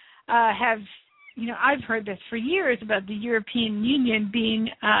have I've heard this for years about the European Union being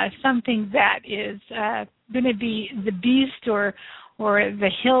something that is going to be the beast or the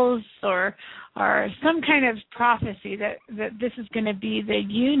hills or some kind of prophecy that this is going to be the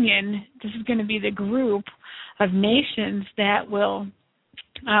union, this is going to be the group of nations that will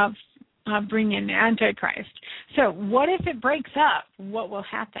bring in Antichrist. So what if it breaks up? What will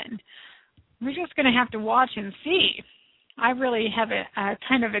happen? We're just going to have to watch and see. I really have a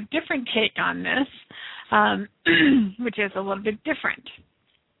kind of a different take on this, which is a little bit different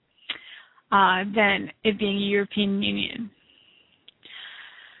than it being a European Union.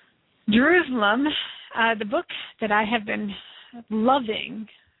 Jerusalem, the book that I have been loving,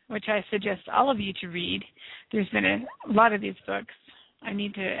 which I suggest all of you to read. There's been a lot of these books. I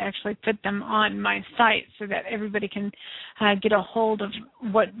need to actually put them on my site so that everybody can get a hold of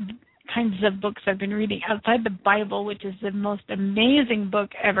what kinds of books I've been reading outside the Bible, which is the most amazing book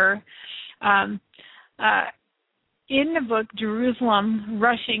ever. In the book, Jerusalem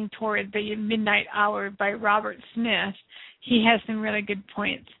Rushing Toward the Midnight Hour by Robert Smith, he has some really good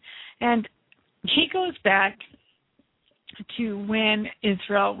points. And he goes back to when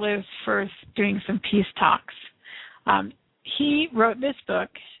Israel was first doing some peace talks. He wrote this book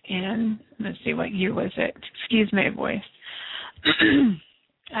in, let's see, what year was it? Excuse my voice.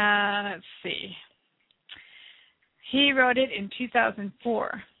 Let's see. He wrote it in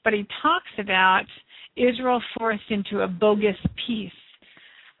 2004, but he talks about Israel forced into a bogus peace.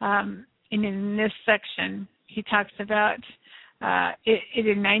 And in this section, he talks about it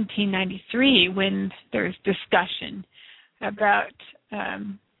in 1993 when there's discussion about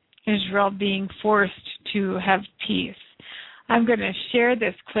Israel being forced to have peace. I'm going to share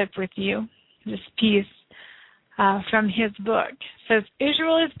this clip with you, this piece from his book. It says,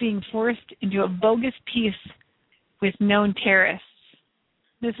 Israel is being forced into a bogus peace with known terrorists.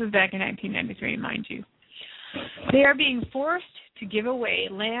 This was back in 1993, mind you. They are being forced to give away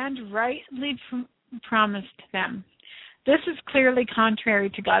land rightly promised to them. This is clearly contrary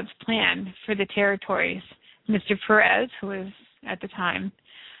to God's plan for the territories. Mr. Perez, who was at the time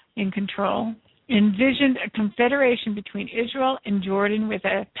in control, envisioned a confederation between Israel and Jordan with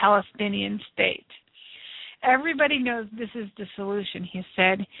a Palestinian state. Everybody knows this is the solution, he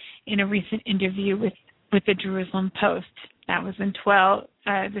said in a recent interview with the Jerusalem Post. That was in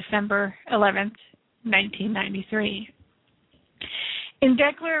December 11th, 1993. In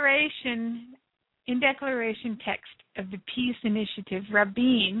declaration text of the peace initiative,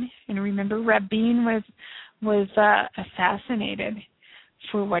 Rabin, and remember Rabin was assassinated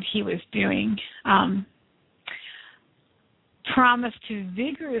for what he was doing, promised to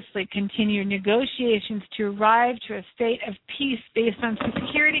vigorously continue negotiations to arrive to a state of peace based on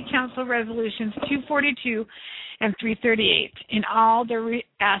Security Council Resolutions 242 and 338 in all their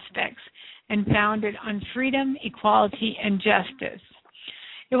aspects and founded on freedom, equality, and justice.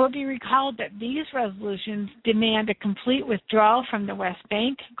 It will be recalled that these resolutions demand a complete withdrawal from the West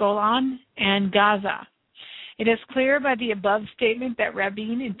Bank, Golan, and Gaza. It is clear by the above statement that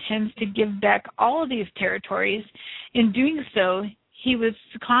Rabin intends to give back all of these territories. In doing so, he was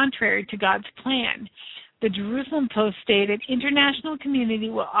contrary to God's plan. The Jerusalem Post stated, international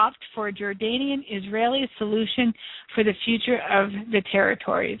community will opt for a Jordanian-Israeli solution for the future of the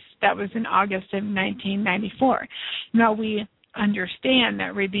territories. That was in August of 1994. Now, we understand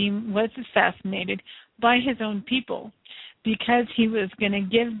that Rabin was assassinated by his own people because he was going to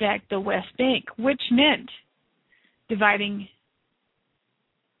give back the West Bank, which meant dividing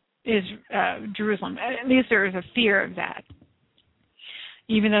Jerusalem. At least there is a fear of that.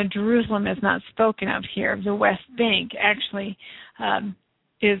 Even though Jerusalem is not spoken of here, the West Bank actually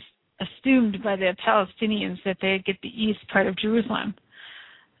is assumed by the Palestinians that they get the east part of Jerusalem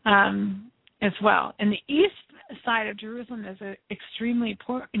as well. And the east side of Jerusalem is extremely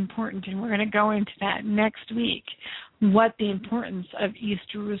important, and we're going to go into that next week, what the importance of East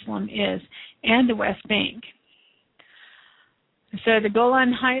Jerusalem is and the West Bank. So the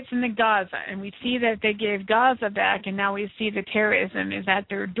Golan Heights and the Gaza, and we see that they gave Gaza back, and now we see the terrorism is at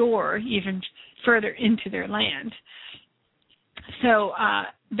their door, even further into their land. So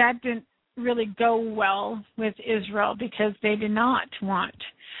that didn't really go well with Israel because they did not want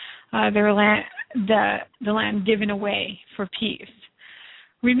their land, the land given away for peace.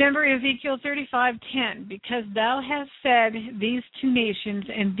 Remember Ezekiel 35:10, because thou hast said, these two nations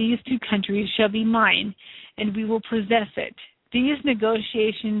and these two countries shall be mine, and we will possess it. These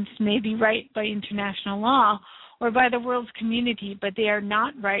negotiations may be right by international law or by the world's community, but they are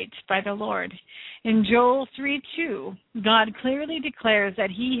not right by the Lord. In Joel 3:2, God clearly declares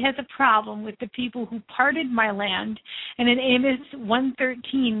that he has a problem with the people who parted my land. And in Amos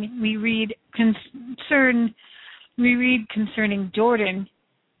 1:13, we read, we read concerning Jordan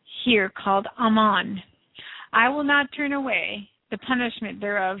here called Ammon. I will not turn away the punishment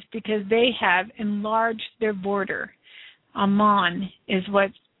thereof, because they have enlarged their border. Ammon is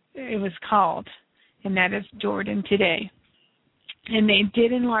what it was called, and that is Jordan today. And they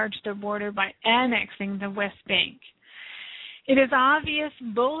did enlarge their border by annexing the West Bank. It is obvious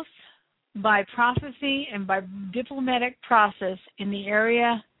both by prophecy and by diplomatic process in the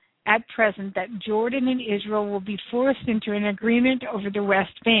area at present that Jordan and Israel will be forced into an agreement over the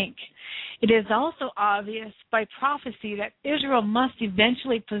West Bank. It is also obvious by prophecy that Israel must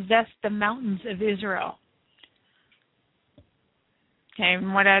eventually possess the mountains of Israel. Okay,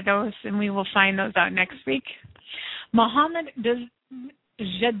 and what are those? And we will find those out next week. Mohammed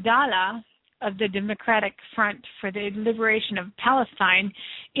Jadallah of the Democratic Front for the Liberation of Palestine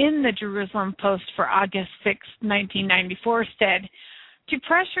in the Jerusalem Post for August 6, 1994 said, to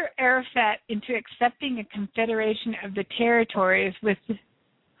pressure Arafat into accepting a confederation of the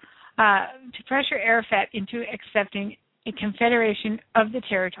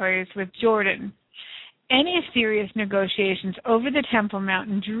territories with Jordan. Any serious negotiations over the Temple Mount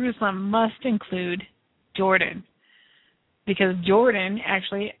in Jerusalem must include Jordan, because Jordan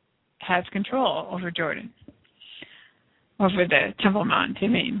actually has control over Jordan, over the Temple Mount,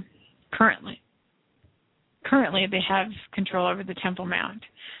 currently. Currently, they have control over the Temple Mount.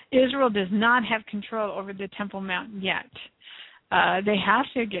 Israel does not have control over the Temple Mount yet. They have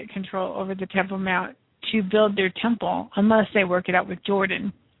to get control over the Temple Mount to build their temple, unless they work it out with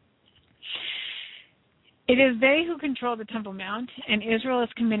Jordan. It is they who control the Temple Mount, and Israel is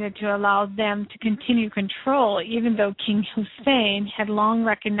committed to allow them to continue control, even though King Hussein had long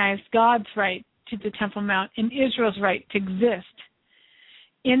recognized God's right to the Temple Mount and Israel's right to exist.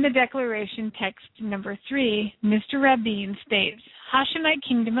 In the declaration text number 3, Mr. Rabin states, Hashemite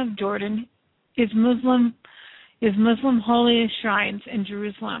Kingdom of Jordan is Muslim holy shrines in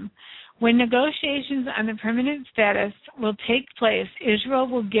Jerusalem. When negotiations on the permanent status will take place, Israel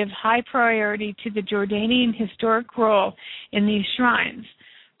will give high priority to the Jordanian historic role in these shrines,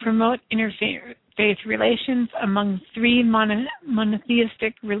 promote interfaith relations among three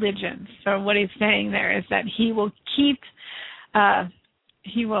monotheistic religions. So what he's saying there is that he will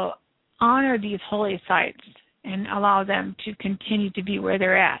honor these holy sites and allow them to continue to be where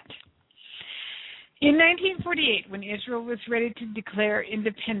they're at. In 1948, when Israel was ready to declare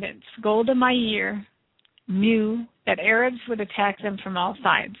independence, Golda Meir knew that Arabs would attack them from all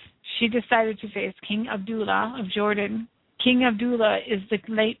sides. She decided to face King Abdullah of Jordan. King Abdullah is the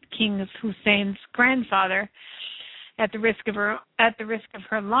late King Hussein's grandfather. At the risk of her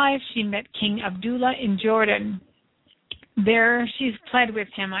life, she met King Abdullah in Jordan. There, she pled with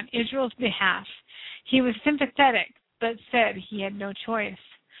him on Israel's behalf. He was sympathetic, but said he had no choice.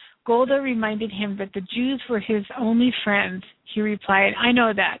 Golda reminded him that the Jews were his only friends. He replied, I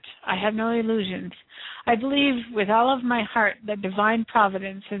know that. I have no illusions. I believe with all of my heart that divine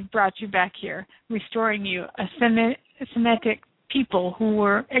providence has brought you back here, restoring you, a Semitic people who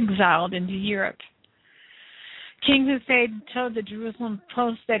were exiled into Europe. King Hussein told the Jerusalem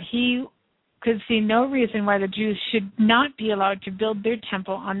Post that he could see no reason why the Jews should not be allowed to build their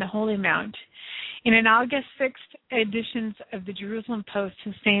temple on the Holy Mount. In an August 6th edition of the Jerusalem Post,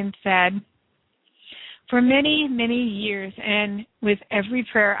 Hussein said, for many, many years, and with every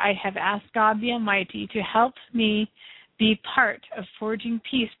prayer, I have asked God the Almighty to help me be part of forging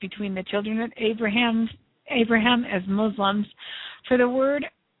peace between the children of Abraham as Muslims, for the word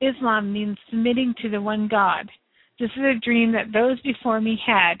Islam means submitting to the one God. This is a dream that those before me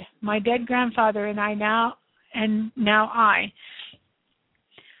had, my dead grandfather and now I.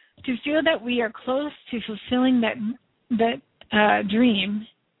 To feel that we are close to fulfilling that dream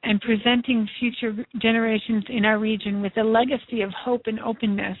and presenting future generations in our region with a legacy of hope and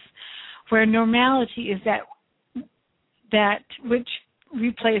openness, where normality is that which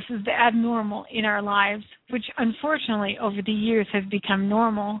replaces the abnormal in our lives, which unfortunately over the years has become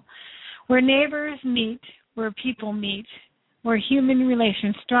normal, where neighbors meet, where people meet, where human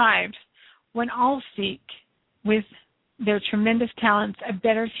relations thrive, when all seek with their tremendous talents a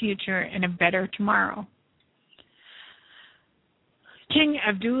better future and a better tomorrow. King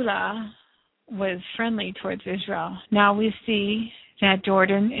Abdullah was friendly towards Israel. Now we see that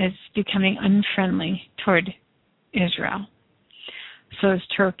Jordan is becoming unfriendly toward Israel. So is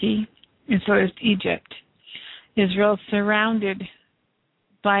Turkey, and so is Egypt. Israel is surrounded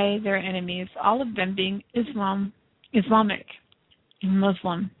by their enemies, all of them being Islamic and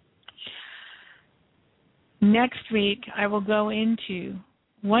Muslim. Next week, I will go into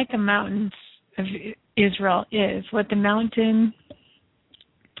what the mountains of Israel is, what the mountain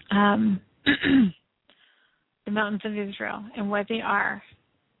the mountains of Israel and what they are.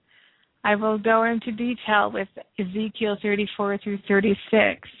 I will go into detail with Ezekiel 34 through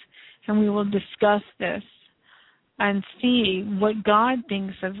 36, and we will discuss this and see what God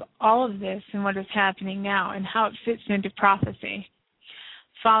thinks of all of this and what is happening now and how it fits into prophecy.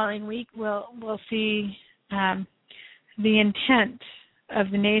 Following week, we'll see the intent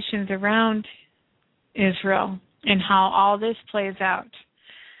of the nations around Israel and how all this plays out.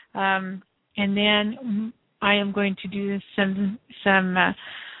 And then I am going to do some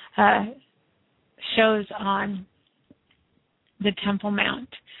shows on the Temple Mount.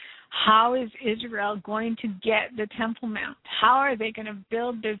 How is Israel going to get the Temple Mount? How are they going to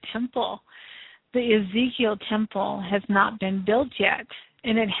build their temple? The Ezekiel temple has not been built yet,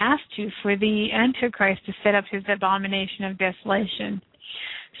 and it has to for the Antichrist to set up his abomination of desolation.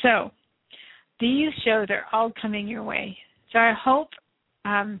 So these shows are all coming your way. So I hope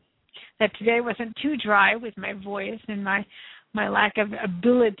that today wasn't too dry with my voice and my lack of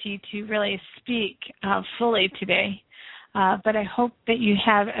ability to really speak fully today. But I hope that you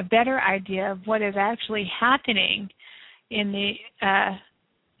have a better idea of what is actually happening in the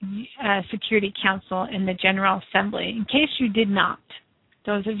Security Council in the General Assembly, in case you did not.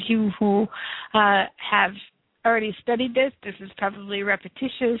 Those of you who have already studied this is probably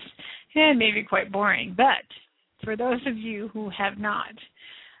repetitious and maybe quite boring. But for those of you who have not,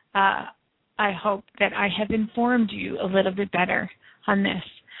 I hope that I have informed you a little bit better on this.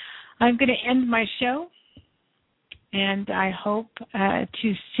 I'm going to end my show, and I hope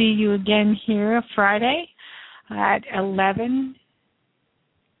to see you again here Friday at 11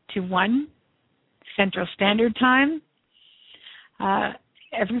 to 1 Central Standard Time.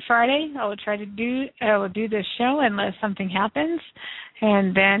 Every Friday I will do this show unless something happens,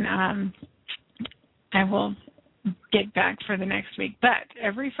 and then I will get back for the next week. But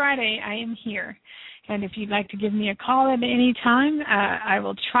every Friday I am here, and if you'd like to give me a call at any time, I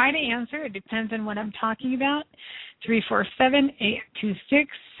will try to answer. It depends on what I'm talking about.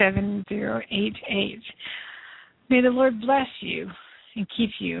 347-826-7088. May the Lord bless you and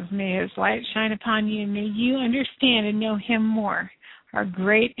keep you. May his light shine upon you, and may you understand and know him more, our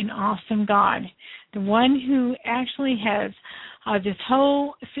great and awesome God, the one who actually has this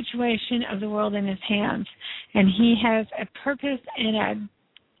whole situation of the world in his hands, and he has a purpose and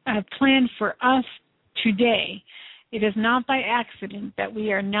a plan for us today. It is not by accident that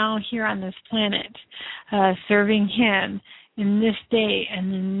we are now here on this planet serving him in this day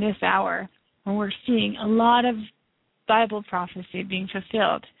and in this hour, and we're seeing a lot of Bible prophecy being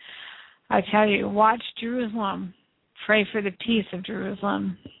fulfilled. I tell you, watch Jerusalem. Pray for the peace of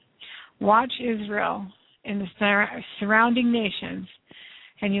Jerusalem. Watch Israel and the surrounding nations,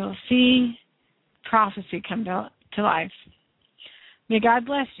 and you will see prophecy come to life. May God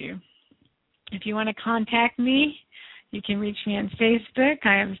bless you. If you want to contact me, you can reach me on Facebook.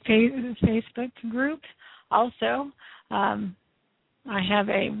 I have a Facebook group. Also, I have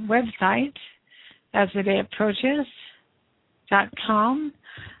a website, asthedayapproaches.com.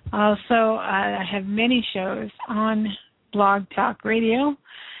 Also, I have many shows on Blog Talk Radio,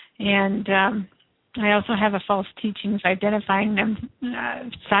 and I also have a false teachings identifying them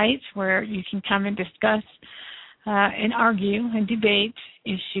site where you can come and discuss and argue and debate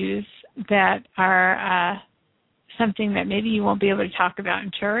issues that are something that maybe you won't be able to talk about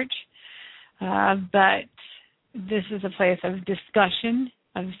in church, but this is a place of discussion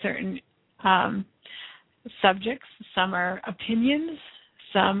of certain subjects. Some are opinions,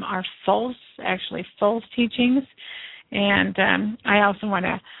 some are false teachings, and I also want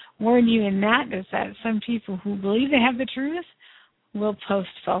to warn you in that is that some people who believe they have the truth will post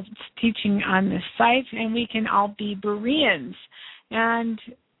false teaching on this site, and we can all be Bereans and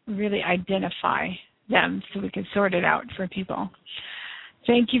really identify them so we can sort it out for people.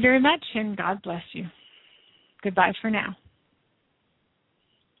 Thank you very much, and God bless you. Goodbye for now.